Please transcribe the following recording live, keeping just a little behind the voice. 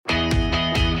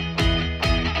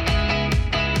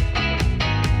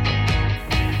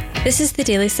This is the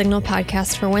Daily Signal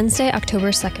podcast for Wednesday, October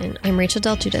 2nd. I'm Rachel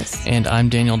Del Giudice. And I'm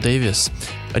Daniel Davis.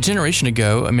 A generation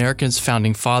ago, America's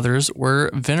founding fathers were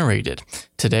venerated.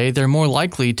 Today, they're more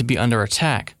likely to be under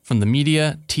attack from the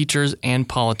media, teachers, and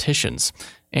politicians.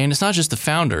 And it's not just the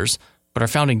founders, but our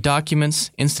founding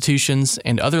documents, institutions,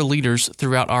 and other leaders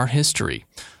throughout our history.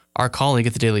 Our colleague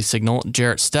at the Daily Signal,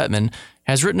 Jarrett Stetman,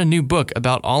 has written a new book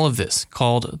about all of this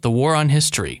called The War on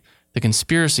History: The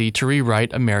Conspiracy to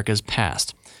Rewrite America's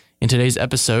Past. In today's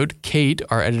episode, Kate,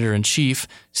 our editor-in-chief,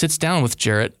 sits down with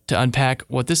Jarrett to unpack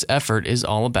what this effort is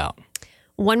all about.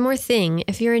 One more thing,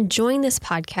 if you're enjoying this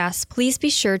podcast, please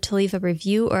be sure to leave a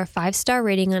review or a 5-star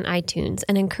rating on iTunes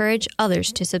and encourage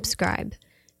others to subscribe.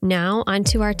 Now, on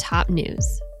to our top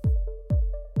news.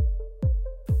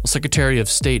 Secretary of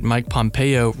State Mike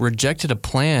Pompeo rejected a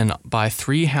plan by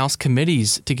 3 House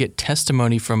committees to get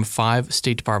testimony from 5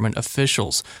 State Department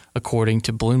officials, according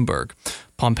to Bloomberg.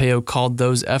 Pompeo called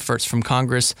those efforts from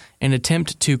Congress an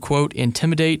attempt to, quote,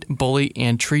 intimidate, bully,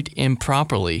 and treat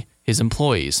improperly his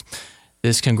employees.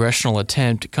 This congressional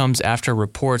attempt comes after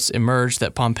reports emerged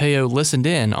that Pompeo listened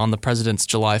in on the president's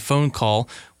July phone call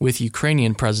with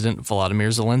Ukrainian President Volodymyr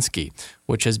Zelensky,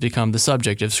 which has become the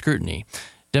subject of scrutiny.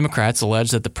 Democrats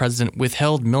allege that the president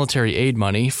withheld military aid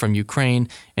money from Ukraine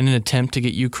in an attempt to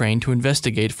get Ukraine to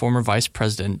investigate former Vice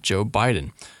President Joe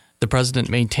Biden. The president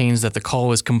maintains that the call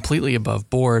was completely above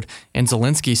board, and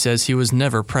Zelensky says he was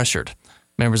never pressured.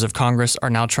 Members of Congress are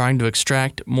now trying to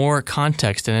extract more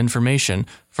context and information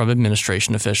from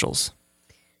administration officials.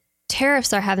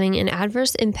 Tariffs are having an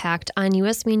adverse impact on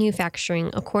U.S.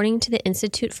 manufacturing, according to the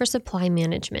Institute for Supply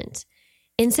Management.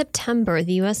 In September,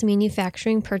 the U.S.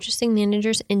 Manufacturing Purchasing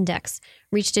Managers Index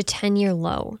reached a 10-year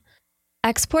low.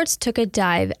 Exports took a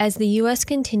dive as the U.S.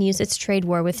 continues its trade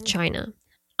war with China.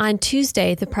 On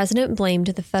Tuesday, the president blamed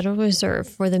the Federal Reserve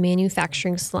for the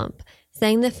manufacturing slump,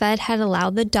 saying the Fed had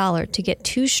allowed the dollar to get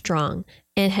too strong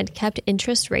and had kept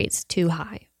interest rates too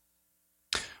high.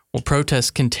 Well,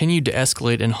 protests continued to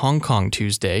escalate in Hong Kong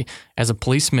Tuesday as a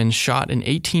policeman shot an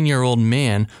 18-year-old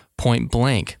man point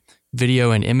blank.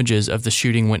 Video and images of the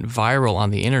shooting went viral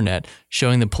on the internet,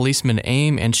 showing the policeman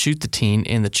aim and shoot the teen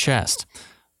in the chest.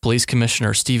 Police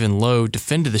Commissioner Stephen Lowe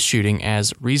defended the shooting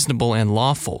as reasonable and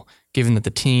lawful, given that the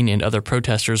teen and other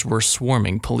protesters were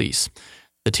swarming police.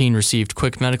 The teen received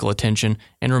quick medical attention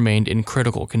and remained in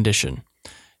critical condition.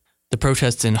 The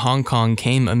protests in Hong Kong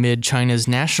came amid China's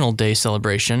National Day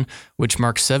celebration, which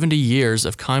marks 70 years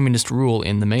of communist rule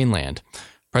in the mainland.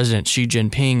 President Xi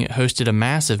Jinping hosted a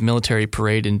massive military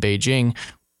parade in Beijing,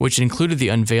 which included the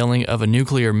unveiling of a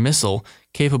nuclear missile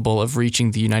capable of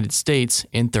reaching the United States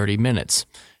in 30 minutes.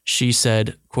 Xi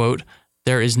said, quote,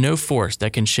 "There is no force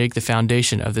that can shake the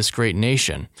foundation of this great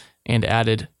nation," and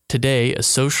added, "Today, a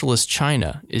socialist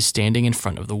China is standing in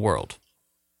front of the world."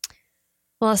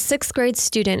 Well, a 6th grade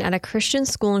student at a Christian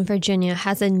school in Virginia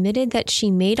has admitted that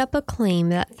she made up a claim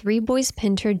that 3 boys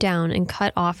pinned her down and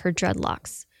cut off her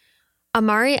dreadlocks.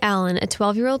 Amari Allen, a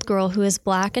 12-year-old girl who is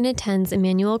Black and attends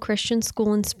Emmanuel Christian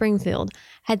School in Springfield,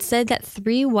 had said that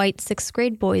 3 white 6th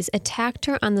grade boys attacked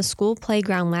her on the school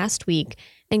playground last week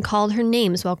and called her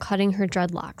names while cutting her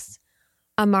dreadlocks.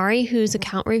 Amari, whose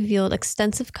account revealed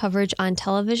extensive coverage on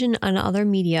television and other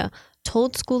media,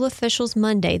 told school officials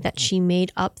Monday that she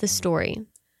made up the story.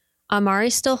 Amari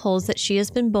still holds that she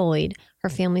has been bullied, her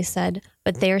family said,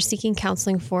 but they are seeking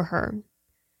counseling for her.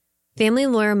 Family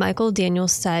lawyer Michael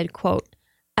Daniels said, quote,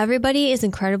 "Everybody is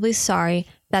incredibly sorry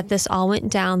that this all went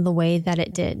down the way that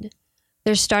it did.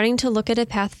 They're starting to look at a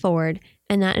path forward,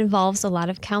 and that involves a lot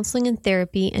of counseling and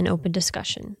therapy and open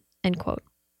discussion," end quote.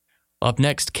 Up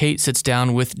next, Kate sits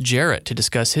down with Jarrett to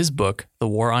discuss his book, The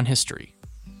War on History.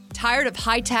 Tired of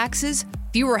high taxes,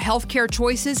 fewer healthcare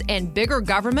choices, and bigger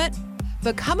government?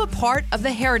 Become a part of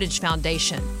the Heritage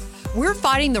Foundation. We're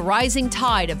fighting the rising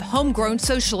tide of homegrown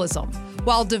socialism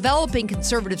while developing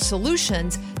conservative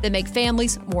solutions that make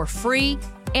families more free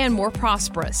and more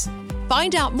prosperous.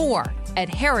 Find out more at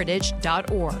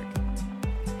heritage.org.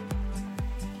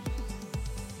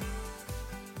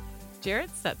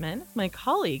 Jarrett Stetman, my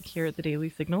colleague here at the Daily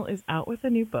Signal, is out with a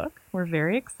new book. We're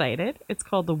very excited. It's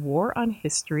called The War on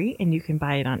History, and you can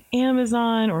buy it on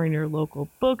Amazon or in your local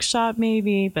bookshop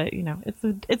maybe, but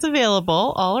it's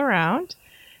available all around.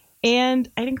 And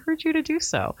I'd encourage you to do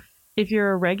so. If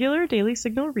you're a regular Daily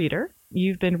Signal reader,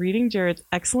 you've been reading Jarrett's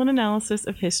excellent analysis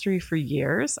of history for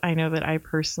years. I know that I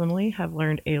personally have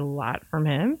learned a lot from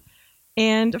him.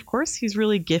 And of course, he's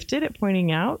really gifted at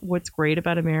pointing out what's great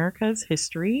about America's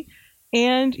history.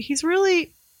 And he's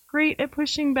really great at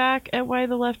pushing back at why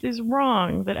the left is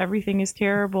wrong, that everything is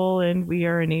terrible and we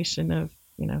are a nation of,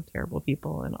 terrible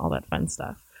people and all that fun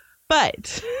stuff.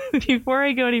 But before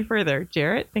I go any further,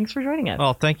 Jarrett, thanks for joining us.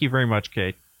 Well, thank you very much,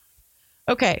 Kate.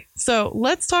 Okay, so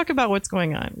let's talk about what's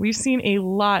going on. We've seen a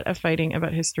lot of fighting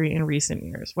about history in recent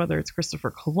years, whether it's Christopher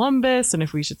Columbus and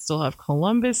if we should still have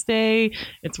Columbus Day.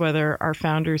 It's whether our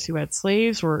founders who had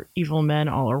slaves were evil men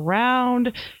all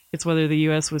around. It's whether the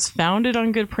U.S. was founded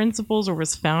on good principles or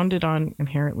was founded on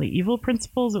inherently evil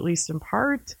principles, at least in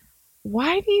part.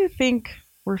 Why do you think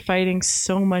we're fighting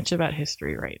so much about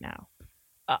history right now?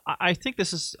 I think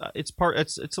this is it's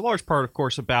a large part, of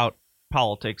course, about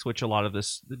politics, which a lot of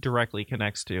this directly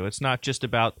connects to. It's not just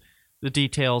about the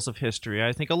details of history.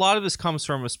 I think a lot of this comes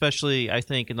from, especially I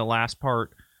think in the last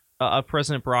part of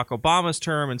President Barack Obama's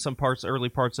term and some early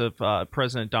parts of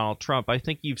President Donald Trump. I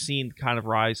think you've seen the kind of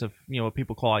rise of what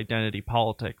people call identity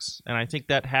politics, and I think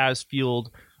that has fueled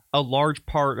a large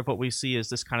part of what we see as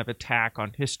this kind of attack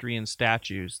on history and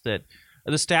statues. That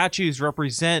the statues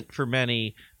represent for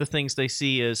many the things they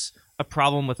see as a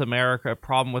problem with America, a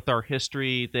problem with our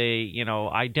history. They,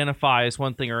 identify as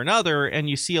one thing or another, and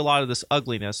you see a lot of this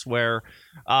ugliness where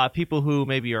people who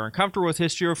maybe are uncomfortable with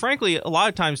history, or frankly, a lot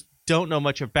of times don't know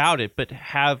much about it, but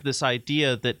have this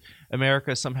idea that America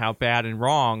is somehow bad and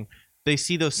wrong. They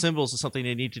see those symbols as something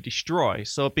they need to destroy.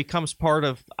 So it becomes part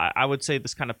of, I would say,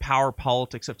 this kind of power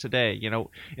politics of today.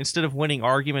 Instead of winning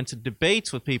arguments and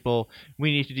debates with people,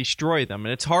 we need to destroy them.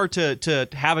 And it's hard to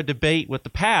have a debate with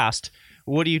the past.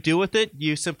 What do you do with it?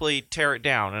 You simply tear it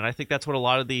down. And I think that's what a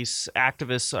lot of these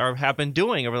activists have been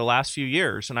doing over the last few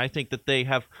years. And I think that they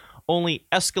have only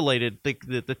escalated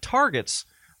the targets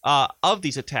of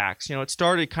these attacks. It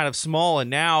started kind of small,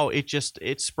 and now it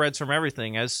spreads from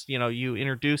everything. As you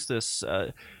introduce this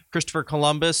Christopher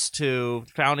Columbus to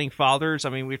founding fathers. I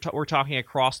mean, we're talking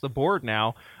across the board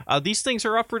now. These things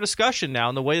are up for discussion now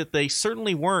in the way that they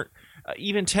certainly weren't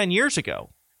even 10 years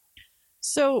ago.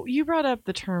 So you brought up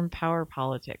the term power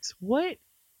politics. What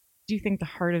do you think the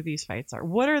heart of these fights are?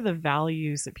 What are the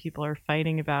values that people are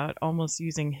fighting about, almost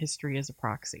using history as a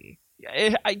proxy?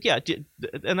 Yeah,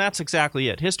 and that's exactly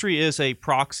it. History is a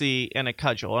proxy and a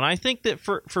cudgel. And I think that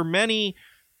for many,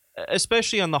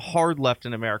 especially on the hard left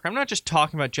in America, I'm not just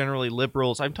talking about generally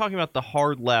liberals, I'm talking about the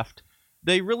hard left.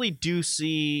 They really do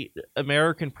see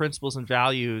American principles and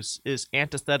values as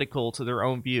antithetical to their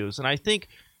own views. And I think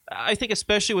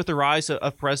especially with the rise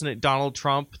of President Donald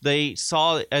Trump, they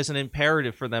saw it as an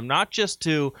imperative for them not just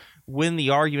to win the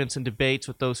arguments and debates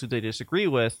with those who they disagree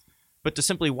with, but to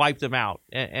simply wipe them out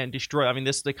and destroy. I mean,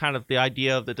 this is the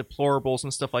idea of the deplorables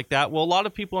and stuff like that. Well, a lot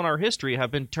of people in our history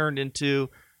have been turned into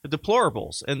the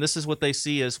deplorables, and this is what they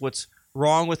see as what's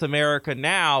wrong with America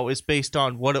now is based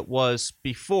on what it was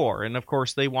before. And of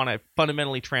course, they want to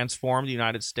fundamentally transform the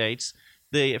United States.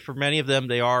 For many of them,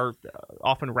 they are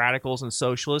often radicals and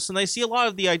socialists, and they see a lot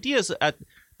of the ideas at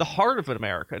the heart of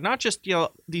America, not just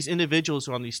these individuals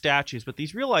who are on these statues, but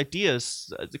these real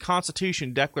ideas, the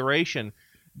Constitution, Declaration.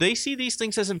 They see these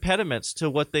things as impediments to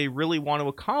what they really want to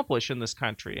accomplish in this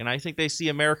country, and I think they see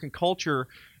American culture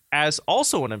as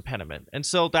also an impediment, and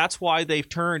so that's why they've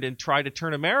turned and tried to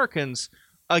turn Americans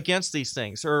against these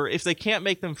things, or if they can't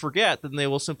make them forget, then they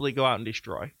will simply go out and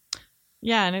destroy.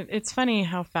 Yeah, and it's funny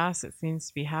how fast it seems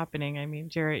to be happening. I mean,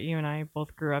 Jarrett, you and I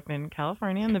both grew up in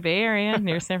California, in the Bay Area,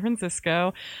 near San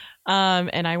Francisco.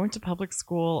 And I went to public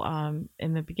school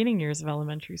in the beginning years of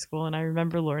elementary school. And I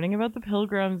remember learning about the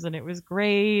Pilgrims, and it was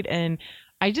great. And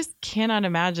I just cannot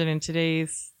imagine in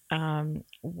today's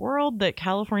world that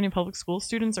California public school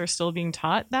students are still being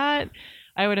taught that.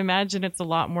 I would imagine it's a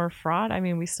lot more fraught. I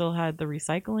mean, we still had the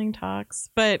recycling talks,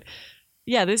 but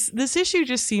yeah, this issue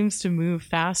just seems to move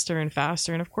faster and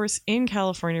faster. And of course, in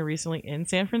California recently, in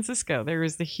San Francisco, there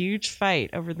was the huge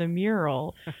fight over the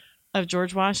mural of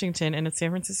George Washington in a San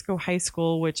Francisco high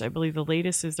school, which I believe the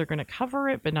latest is they're going to cover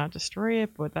it but not destroy it,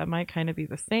 but that might kind of be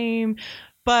the same.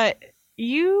 But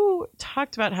you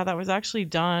talked about how that was actually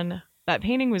done. That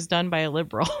painting was done by a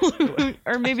liberal,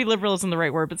 or maybe liberal isn't the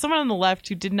right word, but someone on the left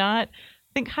who did not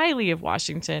think highly of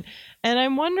Washington. And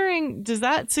I'm wondering, does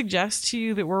that suggest to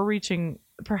you that we're reaching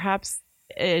perhaps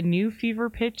a new fever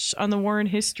pitch on the war in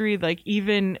history? Like,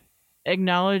 even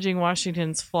acknowledging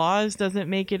Washington's flaws doesn't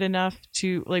make it enough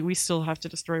to, like, we still have to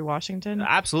destroy Washington?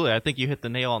 Absolutely. I think you hit the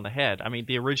nail on the head. I mean,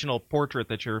 the original portrait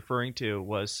that you're referring to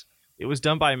was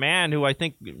done by a man who I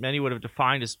think many would have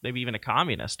defined as maybe even a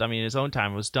communist. I mean, in his own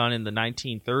time, it was done in the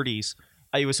 1930s.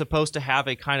 He was supposed to have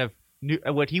a kind of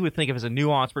what he would think of as a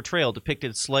nuanced portrayal,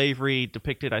 depicted slavery,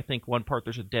 I think one part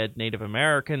there's a dead Native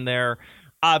American there.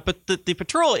 But the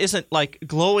portrayal isn't like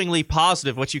glowingly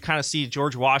positive, what you kind of see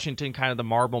George Washington, kind of the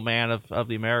marble man of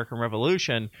the American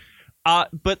Revolution.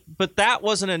 But that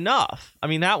wasn't enough. I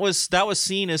mean, that was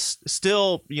seen as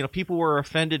still, people were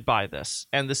offended by this,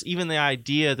 and this, even the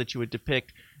idea that you would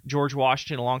depict George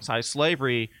Washington alongside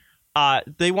slavery,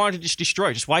 they wanted to just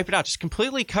destroy, just wipe it out, just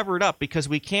completely cover it up, because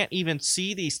we can't even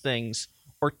see these things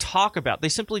or talk about. They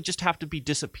simply just have to be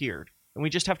disappeared. And we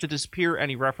just have to disappear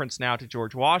any reference now to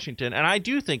George Washington. And I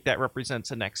do think that represents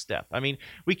a next step. I mean,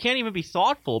 we can't even be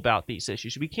thoughtful about these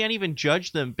issues. We can't even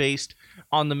judge them based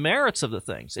on the merits of the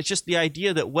things. It's just the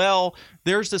idea that, well,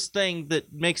 there's this thing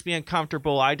that makes me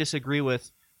uncomfortable, I disagree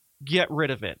with, get rid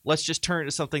of it. Let's just turn it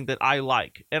to something that I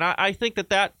like. And I think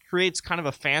that creates kind of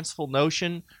a fanciful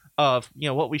notion of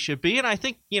what we should be. And I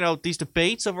think these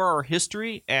debates over our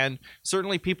history, and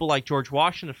certainly people like George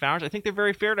Washington founders, I think they're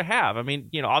very fair to have. I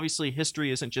mean, obviously history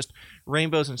isn't just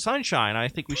rainbows and sunshine. I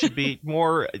think we should be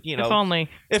more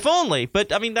if only,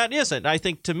 but I mean, that isn't. I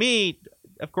think, to me,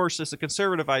 of course, as a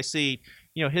conservative, I see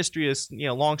history is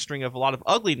a long string of a lot of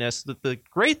ugliness. That the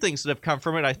great things that have come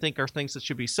from it, I think, are things that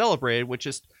should be celebrated, which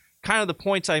is kind of the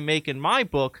points I make in my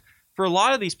book. For a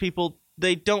lot of these people,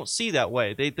 they don't see that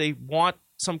way. They want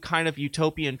some kind of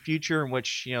utopian future in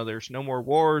which there's no more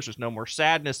wars, there's no more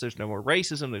sadness, there's no more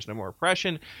racism, there's no more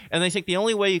oppression, and they think the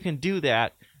only way you can do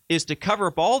that is to cover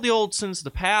up all the old sins of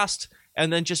the past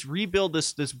and then just rebuild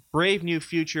this brave new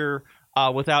future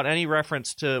without any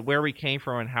reference to where we came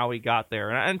from and how we got there.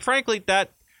 And frankly,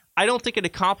 that I don't think it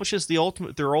accomplishes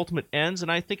their ultimate ends,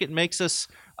 and I think it makes us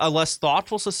a less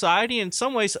thoughtful society, in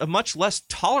some ways a much less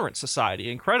tolerant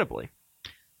society, incredibly.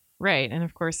 Right. And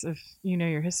of course, if you know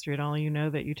your history at all, you know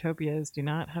that utopias do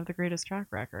not have the greatest track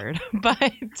record. But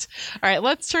all right,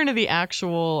 let's turn to the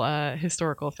actual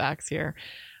historical facts here.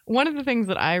 One of the things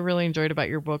that I really enjoyed about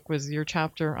your book was your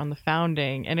chapter on the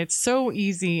founding. And it's so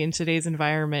easy in today's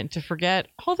environment to forget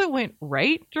all that went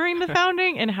right during the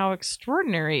founding and how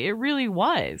extraordinary it really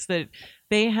was, that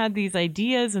they had these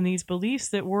ideas and these beliefs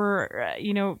that were,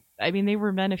 they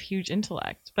were men of huge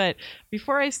intellect. But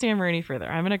before I stammer any further,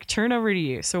 I'm going to turn over to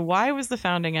you. So why was the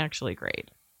founding actually great?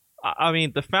 I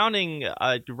mean, the founding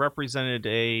represented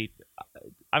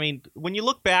when you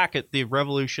look back at the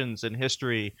revolutions in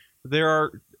history, there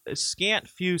are a scant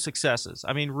few successes.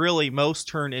 I mean, really, most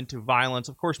turned into violence.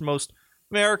 Of course, most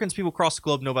Americans, people across the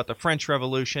globe, know about the French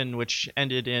Revolution, which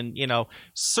ended in,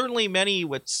 certainly many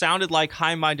what sounded like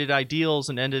high-minded ideals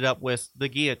and ended up with the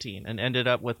guillotine and ended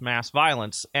up with mass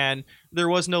violence. And there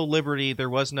was no liberty, there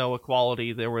was no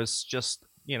equality, there was just,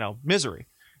 misery.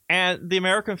 And the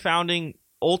American founding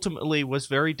ultimately was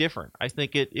very different. I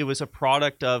think it was a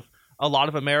product of a lot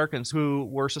of Americans who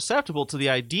were susceptible to the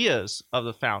ideas of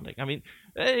the founding. I mean,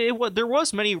 there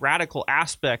was many radical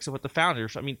aspects of what the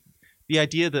founders, the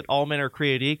idea that all men are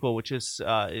created equal, which is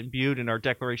imbued in our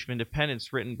Declaration of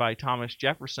Independence, written by Thomas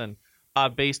Jefferson,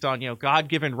 based on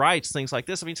God-given rights, things like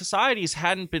this. I mean, societies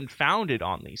hadn't been founded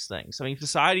on these things. I mean,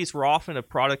 societies were often a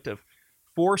product of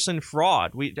force and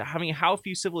fraud. How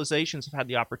few civilizations have had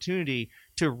the opportunity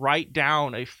to write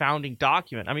down a founding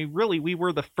document? I mean, really, we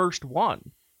were the first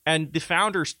one. And the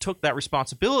founders took that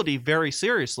responsibility very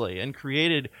seriously and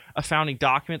created a founding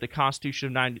document, the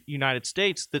Constitution of the United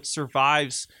States, that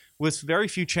survives with very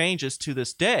few changes to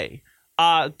this day.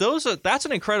 That's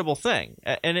an incredible thing,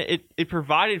 and it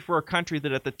provided for a country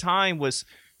that at the time was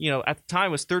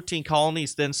 13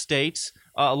 colonies, then states,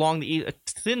 along a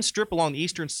thin strip along the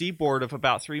eastern seaboard of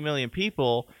about 3 million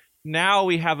people. Now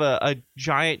we have a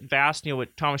giant, vast,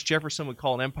 what Thomas Jefferson would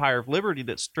call an empire of liberty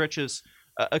that stretches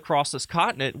across this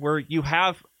continent, where you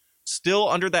have still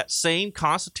under that same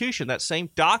constitution, that same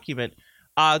document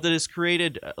that has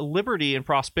created liberty and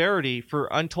prosperity for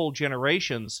untold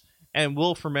generations and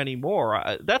will for many more.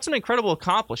 That's an incredible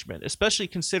accomplishment, especially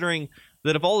considering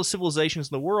that of all the civilizations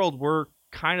in the world, we're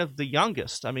kind of the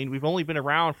youngest. I mean, we've only been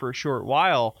around for a short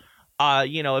while.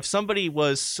 If somebody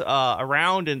was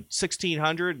around in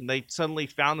 1600 and they suddenly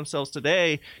found themselves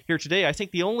here today, I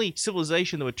think the only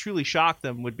civilization that would truly shock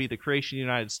them would be the creation of the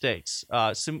United States,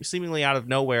 seemingly out of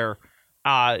nowhere,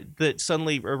 that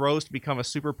suddenly arose to become a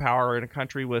superpower in a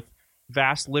country with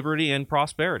vast liberty and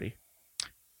prosperity.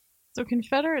 So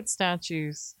Confederate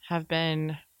statues have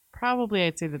been probably,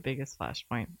 I'd say, the biggest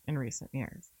flashpoint in recent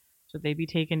years. Should they be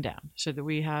taken down? Should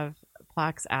we have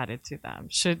plaques added to them?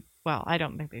 Well, I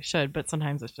don't think they should, but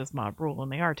sometimes it's just mob rule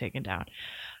and they are taken down.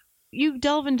 You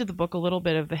delve into the book a little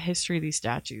bit of the history of these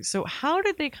statues. So how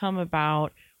did they come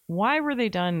about? Why were they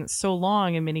done so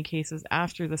long in many cases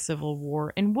after the Civil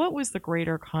War? And what was the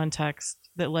greater context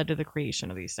that led to the creation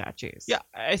of these statues? Yeah,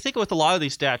 I think with a lot of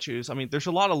these statues, there's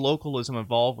a lot of localism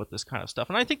involved with this kind of stuff.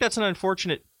 And I think that's an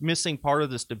unfortunate missing part of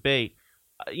this debate.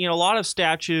 A lot of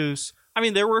statues I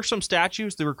mean, there were some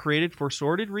statues that were created for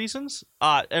sordid reasons,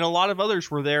 and a lot of others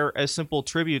were there as simple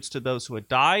tributes to those who had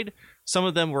died. Some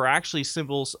of them were actually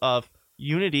symbols of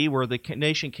unity, where the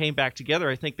nation came back together.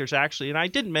 I think there's actually, and I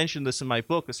didn't mention this in my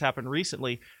book, this happened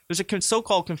recently, there's a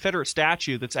so-called Confederate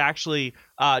statue that's actually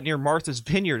near Martha's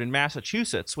Vineyard in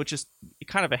Massachusetts, which is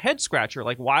kind of a head-scratcher.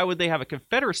 Like, why would they have a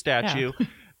Confederate statue? Yeah.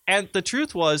 And the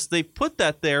truth was, they put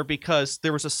that there because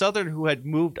there was a Southerner who had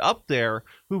moved up there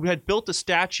who had built a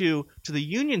statue to the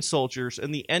Union soldiers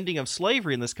and the ending of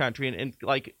slavery in this country and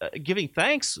giving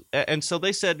thanks. And so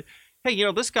they said,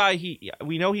 hey, this guy,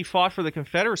 we know he fought for the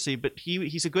Confederacy, but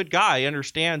he's a good guy. He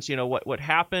understands, what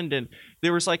happened. And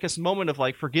there was like this moment of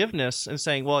like forgiveness and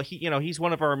saying, well, he's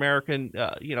one of our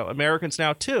Americans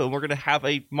now too. And we're going to have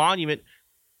a monument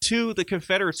to the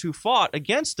Confederates who fought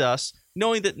against us,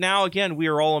 knowing that now, again, we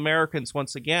are all Americans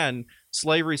once again.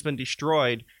 Slavery's been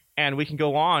destroyed, and we can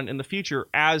go on in the future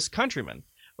as countrymen.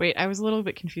 Wait, I was a little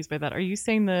bit confused by that. Are you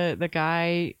saying the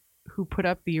guy who put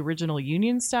up the original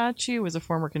Union statue was a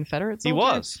former Confederate soldier? He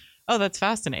was. Oh, that's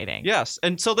fascinating. Yes,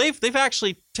 and so they've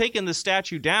actually taken the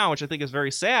statue down, which I think is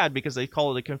very sad because they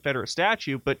call it a Confederate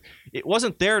statue, but it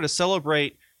wasn't there to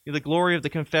celebrate the glory of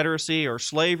the Confederacy or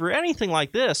slavery or anything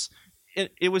like this.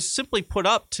 It was simply put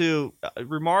up to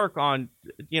remark on,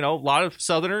 a lot of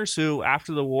Southerners who,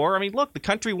 after the war, I mean, look, the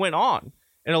country went on,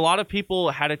 and a lot of people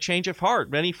had a change of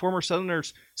heart. Many former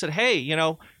Southerners said, hey,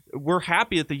 we're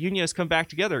happy that the Union has come back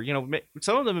together.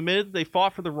 Some of them admitted they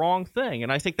fought for the wrong thing,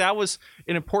 and I think that was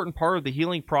an important part of the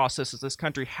healing process that this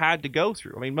country had to go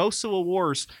through. I mean, most civil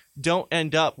wars don't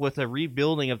end up with a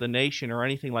rebuilding of the nation or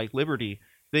anything like liberty.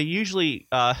 They usually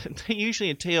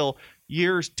entail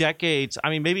years, decades, I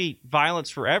mean, maybe violence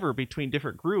forever between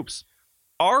different groups.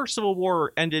 Our Civil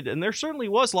War ended, and there certainly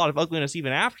was a lot of ugliness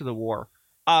even after the war,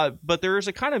 but there is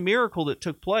a kind of miracle that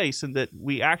took place in that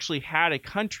we actually had a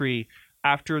country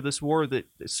after this war that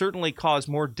certainly caused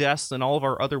more deaths than all of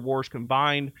our other wars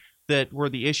combined, that where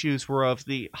the issues were of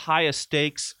the highest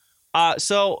stakes.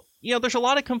 So, there's a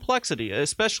lot of complexity,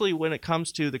 especially when it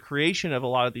comes to the creation of a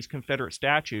lot of these Confederate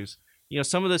statues.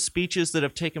 Some of the speeches that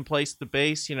have taken place at the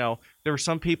base, there were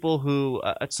some people who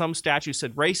at some statues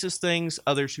said racist things,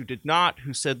 others who did not,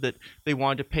 who said that they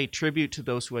wanted to pay tribute to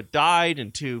those who had died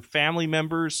and to family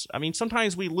members. I mean,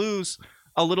 sometimes we lose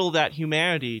a little of that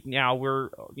humanity. Now we're,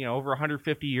 over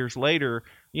 150 years later,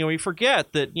 we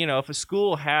forget that, if a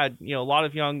school had, a lot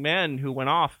of young men who went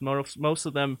off, most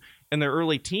of them in their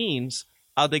early teens,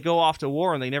 they go off to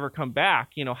war and they never come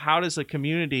back. How does a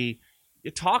community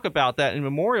talk about that and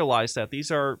memorialize that? These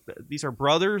are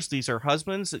brothers, these are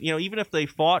husbands, even if they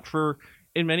fought for,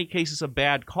 in many cases, a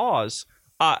bad cause,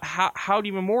 how do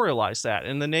you memorialize that?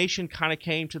 And the nation kind of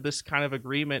came to this kind of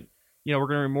agreement. We're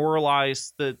going to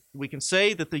memorialize that we can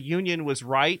say that the Union was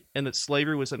right and that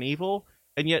slavery was an evil,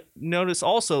 and yet notice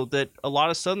also that a lot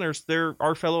of Southerners, they're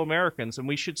our fellow Americans, and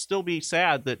we should still be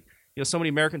sad that so many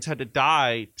Americans had to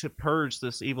die to purge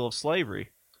this evil of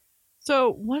slavery.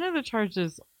 So one of the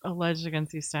charges alleged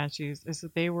against these statues is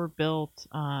that they were built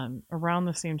around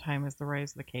the same time as the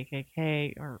rise of the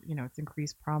KKK, or its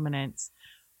increased prominence.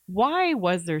 Why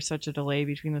was there such a delay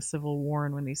between the Civil War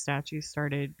and when these statues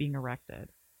started being erected?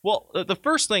 Well, the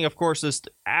first thing, of course, is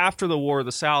after the war,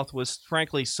 the South was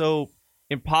frankly so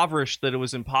impoverished that it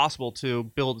was impossible to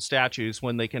build statues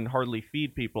when they can hardly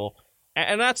feed people.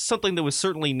 And that's something that was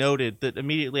certainly noted, that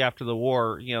immediately after the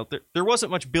war, there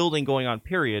wasn't much building going on,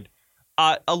 period.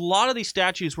 A lot of these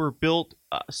statues were built,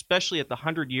 especially at the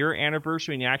 100-year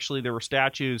anniversary, and actually there were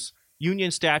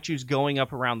Union statues going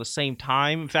up around the same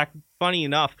time. In fact, funny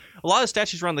enough, a lot of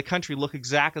statues around the country look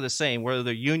exactly the same, whether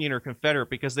they're Union or Confederate,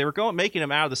 because they were making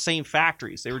them out of the same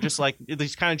factories. They were just like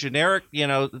these kind of generic,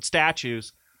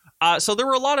 statues. So there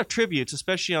were a lot of tributes,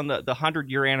 especially on the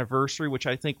 100-year anniversary, which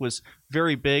I think was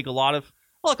very big. A lot of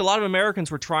Americans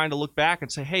were trying to look back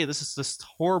and say, hey, this is this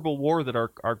horrible war that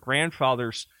our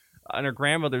grandfathers and our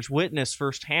grandmothers witnessed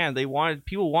firsthand.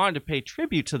 People wanted to pay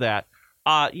tribute to that.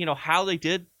 How they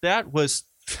did that was,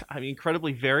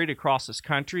 incredibly varied across this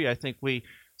country. I think we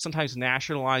sometimes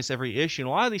nationalize every issue. And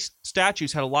a lot of these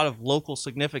statues had a lot of local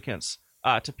significance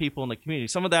to people in the community.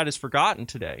 Some of that is forgotten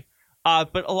today.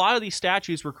 But a lot of these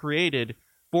statues were created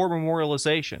for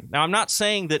memorialization. Now, I'm not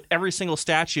saying that every single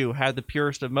statue had the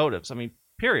purest of motives.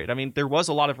 Period. There was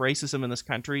a lot of racism in this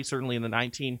country, certainly in the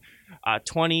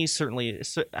 1920s, certainly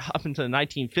up into the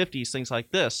 1950s, things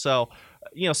like this. So,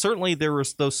 certainly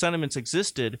those sentiments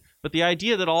existed, but the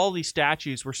idea that all these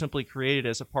statues were simply created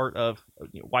as a part of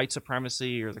white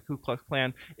supremacy or the Ku Klux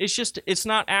Klan, it's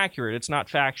not accurate. It's not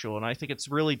factual. And I think it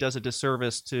really does a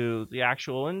disservice to the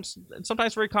actual and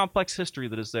sometimes very complex history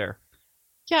that is there.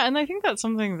 Yeah, and I think that's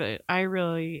something that I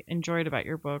really enjoyed about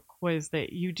your book was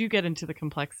that you do get into the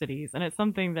complexities. And it's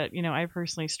something that, I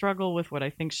personally struggle with what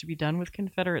I think should be done with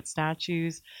Confederate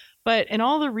statues. But in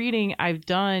all the reading I've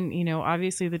done,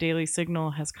 obviously the Daily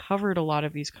Signal has covered a lot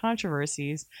of these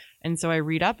controversies. And so I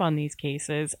read up on these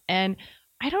cases. And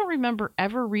I don't remember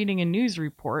ever reading a news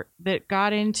report that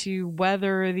got into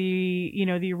whether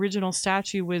the original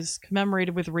statue was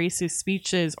commemorated with racist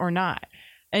speeches or not.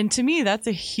 And to me, that's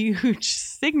a huge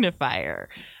signifier.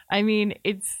 I mean,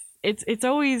 it's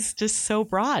always just so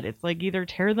broad. It's like either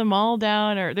tear them all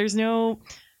down or there's no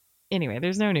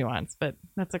nuance, but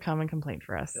that's a common complaint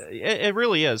for us. It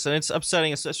really is, and it's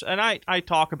upsetting. And I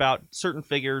talk about certain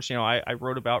figures. I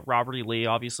wrote about Robert E. Lee.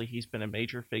 Obviously, he's been a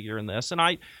major figure in this. And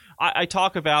I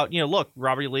talk about, look,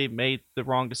 Robert E. Lee made the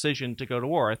wrong decision to go to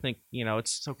war. I think,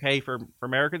 it's okay for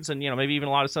Americans and, maybe even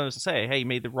a lot of Southerners to say, hey, he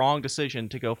made the wrong decision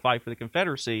to go fight for the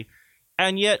Confederacy.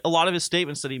 And yet a lot of his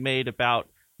statements that he made about,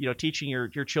 teaching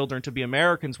your children to be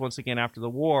Americans once again after the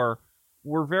war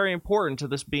were very important to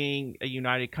this being a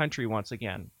united country once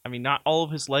again. I mean, not all of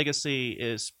his legacy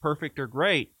is perfect or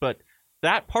great, but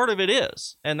that part of it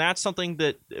is. And that's something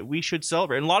that we should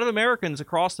celebrate. And a lot of Americans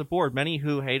across the board, many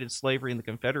who hated slavery and the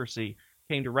Confederacy,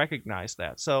 came to recognize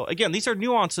that. So again, these are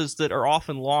nuances that are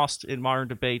often lost in modern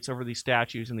debates over these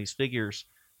statues and these figures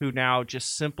who now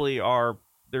just simply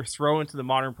they're thrown into the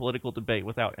modern political debate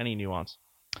without any nuance.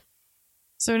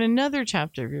 So in another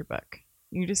chapter of your book,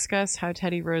 you discuss how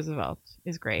Teddy Roosevelt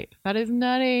is great. That is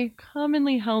not a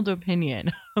commonly held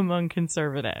opinion among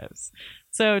conservatives.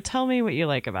 So tell me what you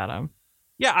like about him.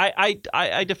 Yeah,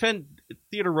 I defend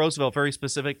Theodore Roosevelt very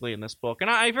specifically in this book. And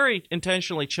I very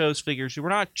intentionally chose figures who were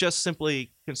not just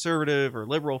simply conservative or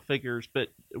liberal figures, but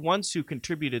ones who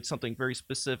contributed something very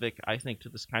specific, I think, to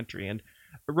this country. And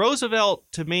Roosevelt,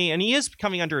 to me, and he is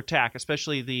coming under attack,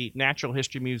 especially the Natural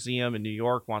History Museum in New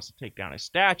York wants to take down his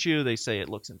statue. They say it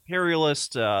looks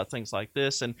imperialist, things like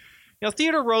this. And,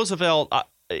 Theodore Roosevelt,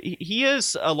 he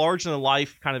is a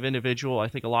larger-than-life kind of individual. I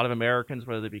think a lot of Americans,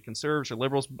 whether they be conservatives or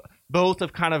liberals, both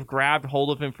have kind of grabbed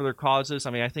hold of him for their causes. I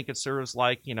mean, I think it serves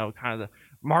like, kind of the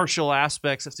martial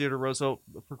aspects of Theodore Roosevelt.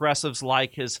 Progressives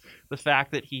like the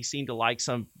fact that he seemed to like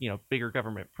some, bigger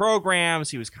government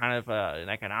programs. He was kind of an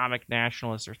economic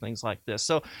nationalist or things like this.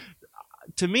 So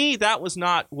to me, that was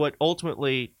not what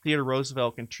ultimately Theodore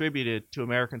Roosevelt contributed to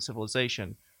American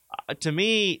civilization. To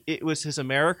me, it was his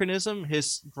Americanism,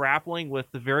 his grappling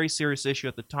with the very serious issue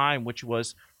at the time, which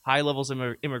was high levels of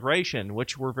immigration,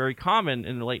 which were very common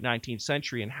in the late 19th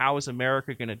century. And how is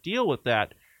America going to deal with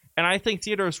that? And I think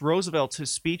Theodore Roosevelt's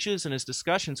his speeches and his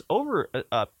discussions over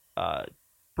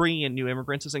bringing in new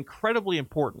immigrants is incredibly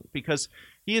important because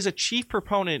he is a chief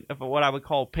proponent of what I would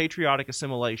call patriotic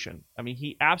assimilation. I mean,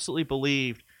 he absolutely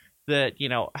believed that,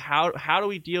 how do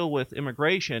we deal with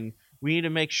immigration? We need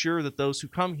to make sure that those who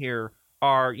come here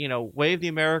are, wave the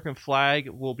American flag,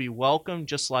 will be welcome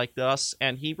just like us.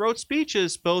 And he wrote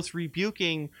speeches both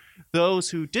rebuking those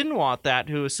who didn't want that,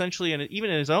 who essentially, and even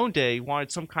in his own day,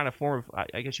 wanted some kind of form of,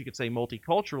 I guess you could say,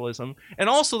 multiculturalism, and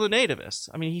also the nativists.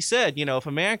 I mean, he said, if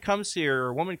a man comes here or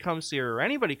a woman comes here or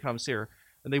anybody comes here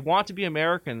and they want to be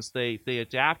Americans, they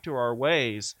adapt to our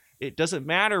ways. It doesn't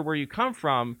matter where you come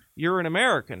from, you're an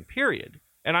American, period.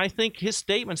 And I think his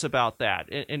statements about that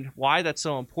and why that's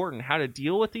so important, how to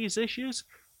deal with these issues,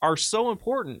 are so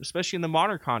important, especially in the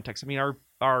modern context. I mean,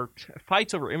 our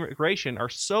fights over immigration are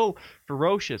so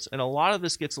ferocious, and a lot of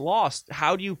this gets lost.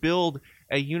 How do you build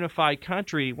a unified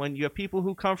country when you have people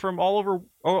who come from all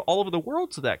over the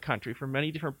world to that country from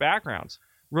many different backgrounds?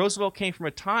 Roosevelt came from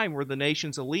a time where the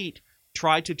nation's elite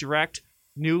tried to direct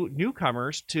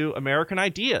newcomers to American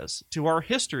ideas, to our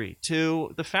history,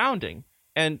 to the founding.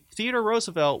 And Theodore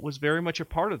Roosevelt was very much a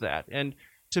part of that. And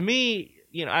to me,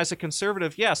 as a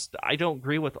conservative, yes, I don't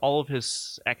agree with all of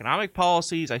his economic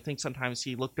policies. I think sometimes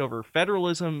he looked over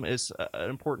federalism as an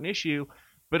important issue.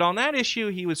 But on that issue,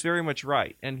 he was very much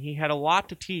right. And he had a lot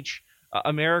to teach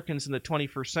Americans in the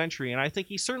 21st century. And I think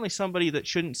he's certainly somebody that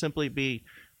shouldn't simply be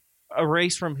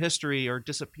erased from history or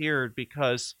disappeared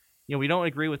because we don't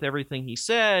agree with everything he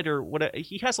said or what.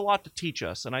 He has a lot to teach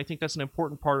us. And I think that's an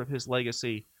important part of his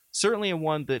legacy. Certainly a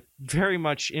one that very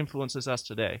much influences us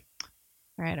today.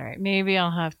 All right. Maybe I'll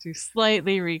have to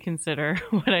slightly reconsider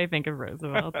what I think of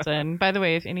Roosevelt. And by the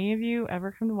way, if any of you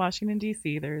ever come to Washington,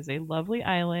 D.C., there is a lovely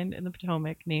island in the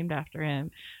Potomac named after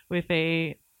him with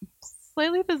a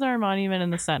slightly bizarre monument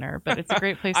in the center, but it's a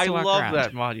great place to walk around. I love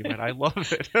that monument. I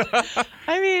love it.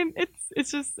 I mean,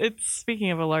 it's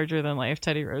speaking of a larger than life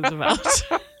Teddy Roosevelt.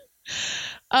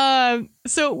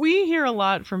 So we hear a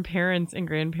lot from parents and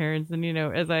grandparents, and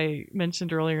as I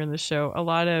mentioned earlier in the show, a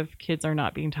lot of kids are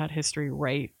not being taught history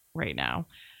right now.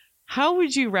 How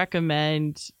would you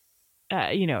recommend,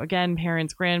 again,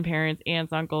 parents, grandparents,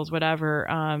 aunts, uncles, whatever,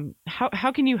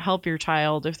 how can you help your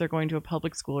child if they're going to a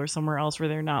public school or somewhere else where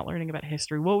they're not learning about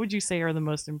history? What would you say are the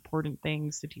most important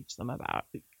things to teach them about?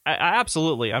 I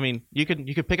absolutely. I mean, you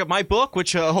could pick up my book,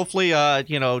 which hopefully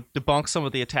debunks some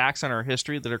of the attacks on our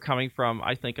history that are coming from,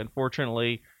 I think,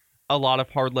 unfortunately, a lot of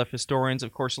hard left historians.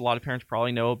 Of course, a lot of parents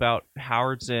probably know about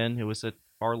Howard Zinn, who was a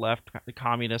far left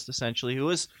communist, essentially, who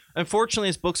is, unfortunately,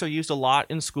 his books are used a lot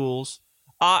in schools.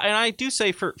 And I do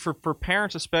say for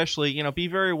parents especially, be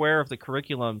very aware of the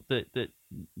curriculum that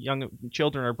young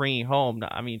children are bringing home.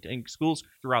 I mean, in schools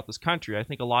throughout this country, I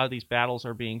think a lot of these battles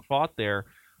are being fought there.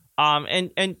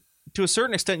 And to a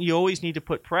certain extent, you always need to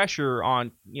put pressure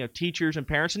on, teachers and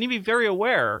parents, and you be very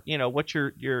aware, what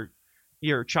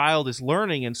your child is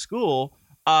learning in school.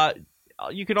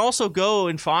 You can also go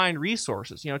and find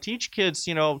resources, teach kids,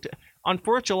 on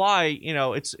 4th of July,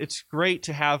 it's great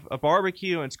to have a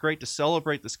barbecue and it's great to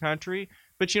celebrate this country,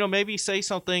 but, maybe say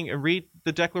something and read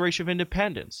the Declaration of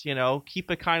Independence,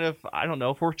 keep a kind of,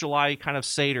 4th of July kind of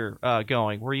Seder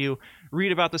going, where you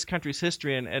read about this country's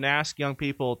history and ask young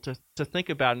people to think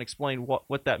about and explain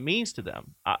what that means to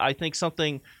them. I think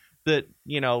something that,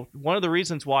 one of the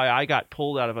reasons why I got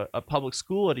pulled out of a public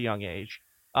school at a young age,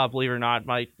 believe it or not,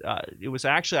 it was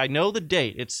actually, I know the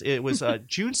date. It was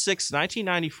June 6,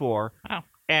 1994. Wow.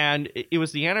 And it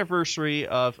was the anniversary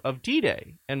of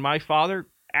D-Day. And my father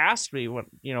asked me when,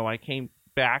 I came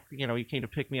back, he came to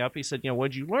pick me up. He said,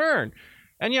 what'd you learn?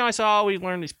 And, I said, we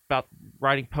learned about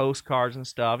writing postcards and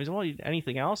stuff. He said, well,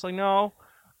 anything else? Like, no.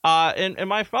 And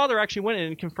my father actually went in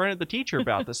and confronted the teacher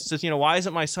about this. He says, why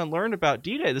hasn't my son learned about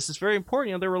D-Day? This is very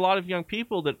important. There were a lot of young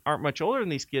people that aren't much older than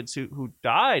these kids who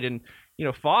died and,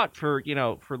 fought for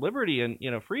liberty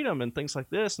and, freedom and things like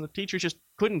this. And the teachers just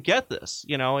couldn't get this,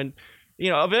 and,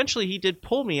 eventually he did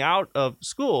pull me out of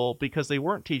school because they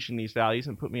weren't teaching these values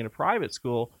and put me in a private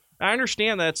school. And I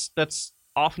understand that's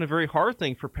often a very hard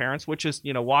thing for parents, which is,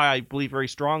 why I believe very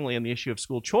strongly in the issue of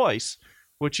school choice,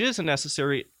 which is a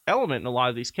necessary element in a lot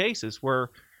of these cases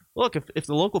where, look, if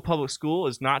the local public school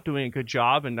is not doing a good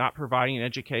job and not providing an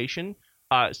education,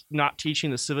 not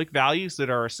teaching the civic values that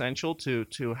are essential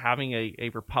to having a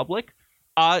republic,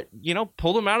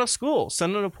 pull them out of school,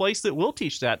 send them to a place that will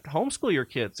teach that, homeschool your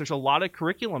kids. There's a lot of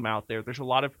curriculum out there. There's a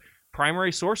lot of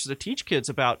primary sources to teach kids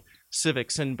about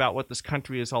civics and about what this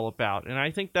country is all about. And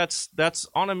I think that's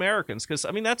on Americans because,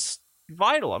 that's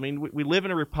vital. We live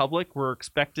in a republic. We're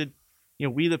expected,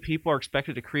 we the people are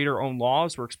expected to create our own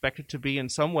laws. We're expected to be in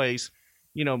some ways,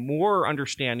 more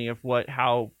understanding of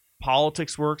how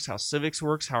politics works, how civics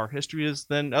works, how our history is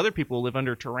than other people who live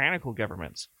under tyrannical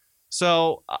governments.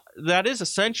 So that is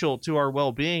essential to our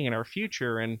well-being and our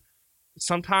future. And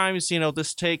sometimes,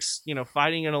 this takes,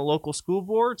 fighting in a local school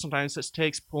board. Sometimes this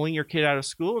takes pulling your kid out of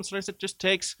school. And sometimes it just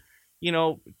takes,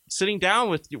 sitting down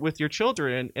with your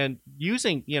children and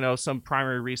using, some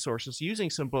primary resources,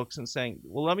 using some books and saying,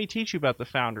 well, let me teach you about the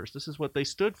founders. This is what they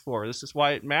stood for. This is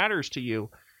why it matters to you.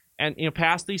 And,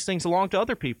 pass these things along to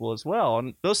other people as well.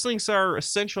 And those things are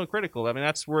essential and critical.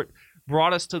 That's where it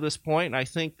brought us to this point. And I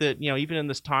think that, even in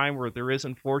this time where there is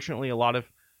unfortunately a lot of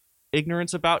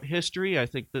ignorance about history, I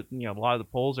think that, a lot of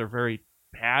the polls are very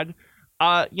bad.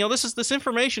 This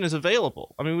information is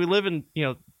available. We live in,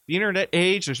 the internet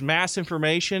age. There's mass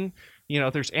information.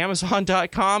 There's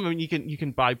Amazon.com. You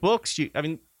can buy books.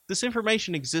 This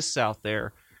information exists out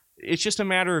there. It's just a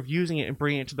matter of using it and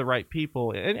bringing it to the right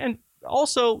people. And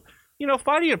also,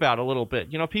 fighting about it a little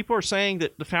bit. People are saying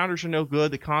that the founders are no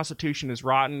good, the Constitution is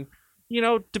rotten.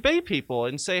 Debate people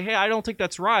and say, hey, I don't think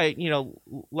that's right.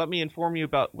 Let me inform you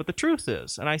about what the truth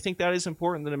is. And I think that is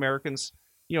important that Americans,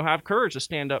 have courage to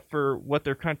stand up for what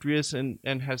their country is and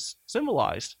has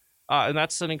symbolized. And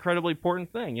that's an incredibly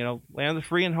important thing, land of the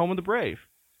free and home of the brave.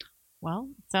 Well,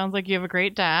 sounds like you have a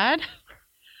great dad.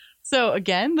 So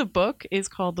again, the book is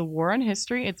called The War on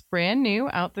History. It's brand new,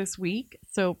 out this week.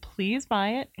 So please buy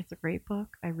it. It's a great book.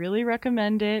 I really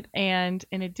recommend it. And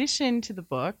in addition to the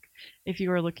book, if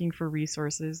you are looking for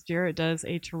resources, Jarrett does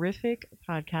a terrific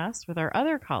podcast with our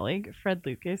other colleague, Fred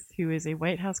Lucas, who is a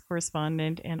White House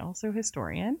correspondent and also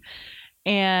historian.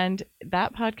 And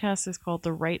that podcast is called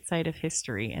The Right Side of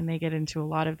History, and they get into a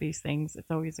lot of these things. It's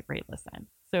always a great listen.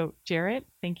 So Jarrett,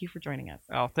 thank you for joining us.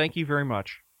 Oh, thank you very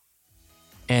much.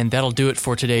 And that'll do it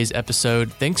for today's episode.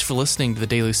 Thanks for listening to the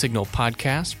Daily Signal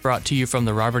podcast, brought to you from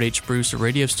the Robert H. Bruce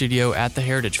Radio Studio at the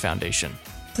Heritage Foundation.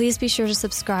 Please be sure to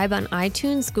subscribe on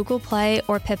iTunes, Google Play,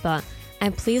 or Pippa.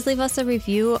 And please leave us a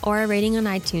review or a rating on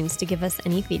iTunes to give us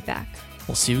any feedback.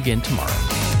 We'll see you again tomorrow.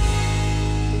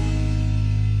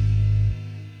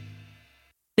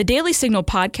 The Daily Signal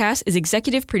podcast is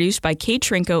executive produced by Kate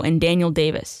Trinko and Daniel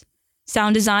Davis.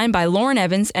 Sound design by Lauren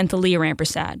Evans and Thalia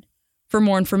Rampersad. For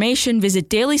more information, visit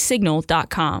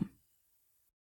dailysignal.com.